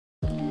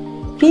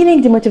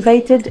Feeling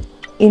demotivated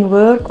in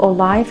work or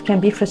life can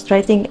be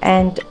frustrating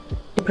and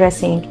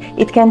depressing.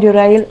 It can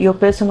derail your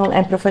personal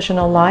and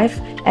professional life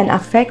and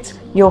affect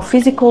your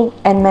physical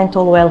and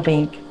mental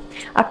well-being.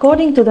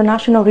 According to the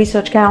National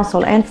Research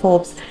Council and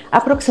Forbes,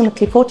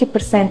 approximately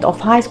 40% of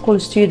high school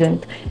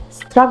students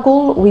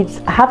struggle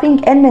with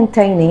having and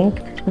maintaining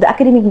the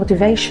academic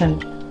motivation.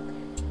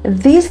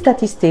 This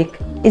statistic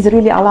is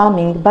really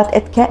alarming, but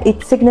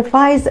it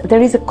signifies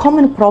there is a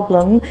common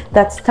problem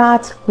that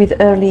starts with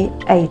early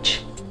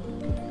age.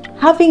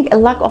 Having a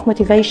lack of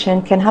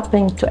motivation can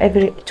happen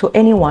to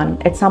anyone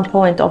at some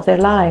point of their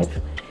life.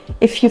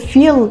 If you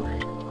feel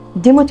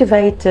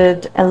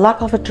demotivated and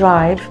lack of a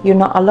drive, you're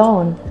not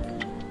alone.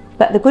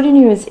 But the good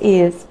news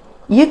is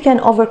you can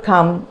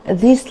overcome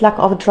this lack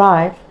of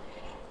drive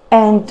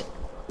and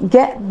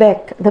get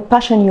back the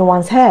passion you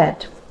once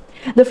had.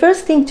 The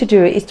first thing to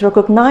do is to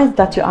recognize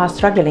that you are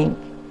struggling,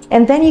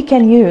 and then you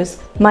can use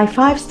my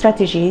 5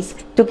 strategies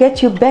to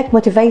get you back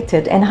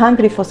motivated and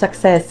hungry for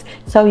success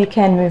so you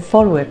can move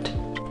forward.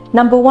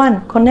 Number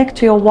 1, connect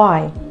to your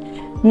why.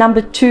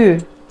 Number 2,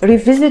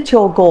 revisit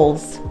your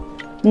goals.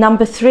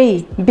 Number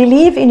 3,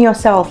 believe in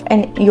yourself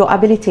and your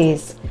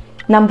abilities.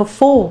 Number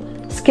 4,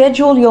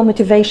 schedule your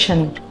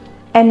motivation.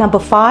 And number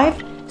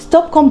 5,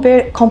 stop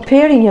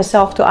comparing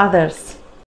yourself to others.